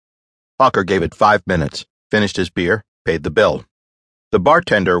Hawker gave it 5 minutes, finished his beer, paid the bill. The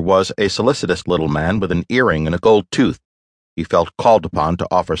bartender was a solicitous little man with an earring and a gold tooth. He felt called upon to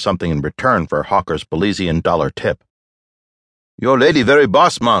offer something in return for Hawker's Belizean dollar tip. "Your lady very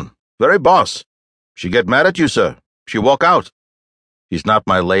boss, man. Very boss. She get mad at you, sir. She walk out." "She's not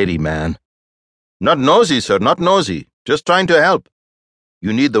my lady, man." "Not nosy, sir, not nosy. Just trying to help.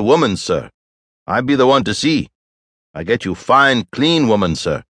 You need the woman, sir. I be the one to see. I get you fine, clean woman,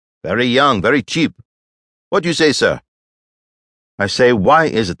 sir. Very young, very cheap. What you say, sir?" "I say, why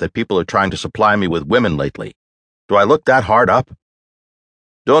is it that people are trying to supply me with women lately? Do I look that hard up?"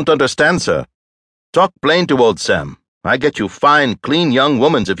 "Don't understand, sir. Talk plain to old Sam. I get you fine, clean young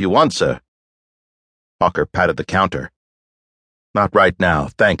womans if you want, sir." Hawker patted the counter. "Not right now,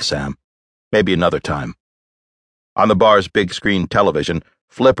 thanks, Sam. Maybe another time." On the bar's big screen television,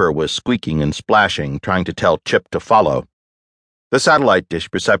 Flipper was squeaking and splashing, trying to tell Chip to follow. The satellite dish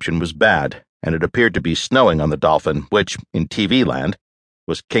reception was bad, and it appeared to be snowing on the Dolphin, which, in TV land,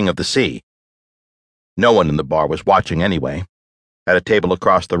 was king of the sea. No one in the bar was watching anyway. At a table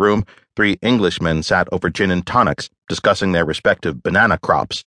across the room, 3 Englishmen sat over gin and tonics, discussing their respective banana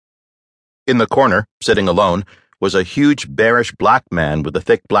crops. In the corner, sitting alone, was a huge, bearish black man with a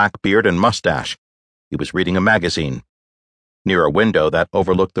thick black beard and mustache. He was reading a magazine. Near a window that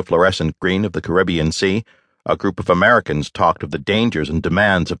overlooked the fluorescent green of the Caribbean Sea, a group of Americans talked of the dangers and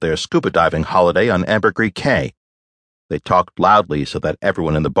demands of their scuba diving holiday on Ambergris Cay. They talked loudly so that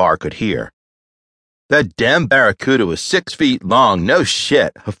everyone in the bar could hear. "That damn barracuda was 6 feet long, no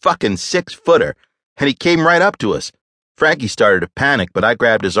shit, a fucking 6-footer, and he came right up to us. Frankie started to panic, but I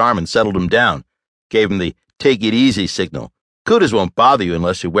grabbed his arm and settled him down. Gave him the take it easy signal. Cudas won't bother you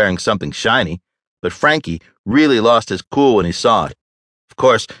unless you're wearing something shiny, but Frankie really lost his cool when he saw it. Of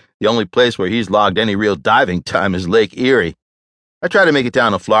course, the only place where he's logged any real diving time is Lake Erie. I try to make it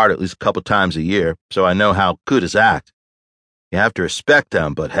down to Florida at least a couple times a year, so I know how cudas act. You have to respect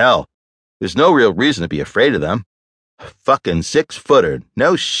them, but hell, there's no real reason to be afraid of them. A fucking 6-footer,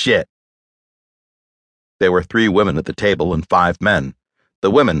 no shit." There were 3 women at the table and 5 men.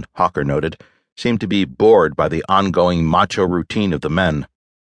 The women, Hawker noted, seemed to be bored by the ongoing macho routine of the men.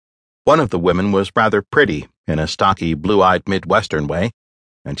 One of the women was rather pretty, in a stocky, blue-eyed Midwestern way,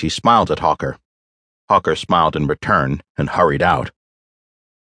 and she smiled at Hawker. Hawker smiled in return and hurried out.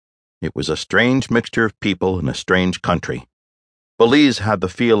 It was a strange mixture of people in a strange country. Belize had the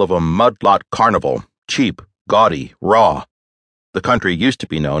feel of a mudlot carnival, cheap, gaudy, raw. The country used to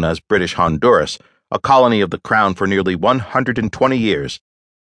be known as British Honduras, a colony of the Crown for nearly 120 years.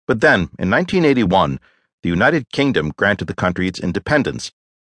 But then, in 1981, the United Kingdom granted the country its independence.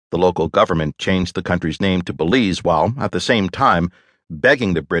 The local government changed the country's name to Belize while, at the same time,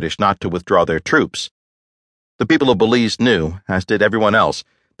 begging the British not to withdraw their troops. The people of Belize knew, as did everyone else,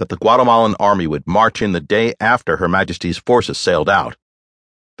 that the Guatemalan army would march in the day after Her Majesty's forces sailed out.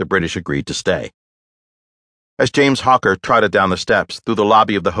 The British agreed to stay. As James Hawker trotted down the steps, through the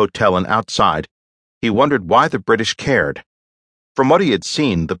lobby of the hotel and outside, he wondered why the British cared. From what he had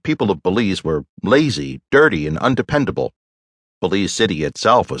seen, the people of Belize were lazy, dirty, and undependable. Belize City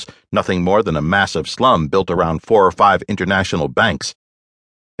itself was nothing more than a massive slum built around 4 or 5 international banks.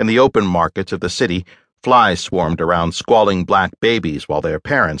 In the open markets of the city, flies swarmed around squalling black babies while their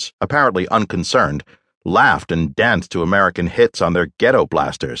parents, apparently unconcerned, laughed and danced to American hits on their ghetto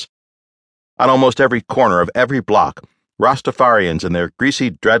blasters. On almost every corner of every block, Rastafarians in their greasy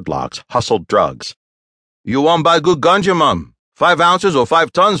dreadlocks hustled drugs. "You want buy good ganja, man? 5 ounces or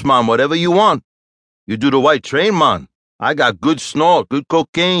 5 tons, man, whatever you want. You do the white train, man. I got good snort, good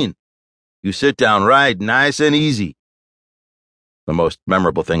cocaine. You sit down right, nice and easy." The most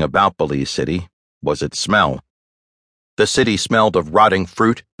memorable thing about Belize City was its smell. The city smelled of rotting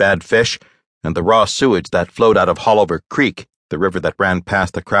fruit, bad fish, and the raw sewage that flowed out of Hollover Creek, the river that ran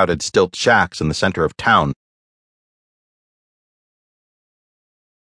past the crowded stilt shacks in the center of town.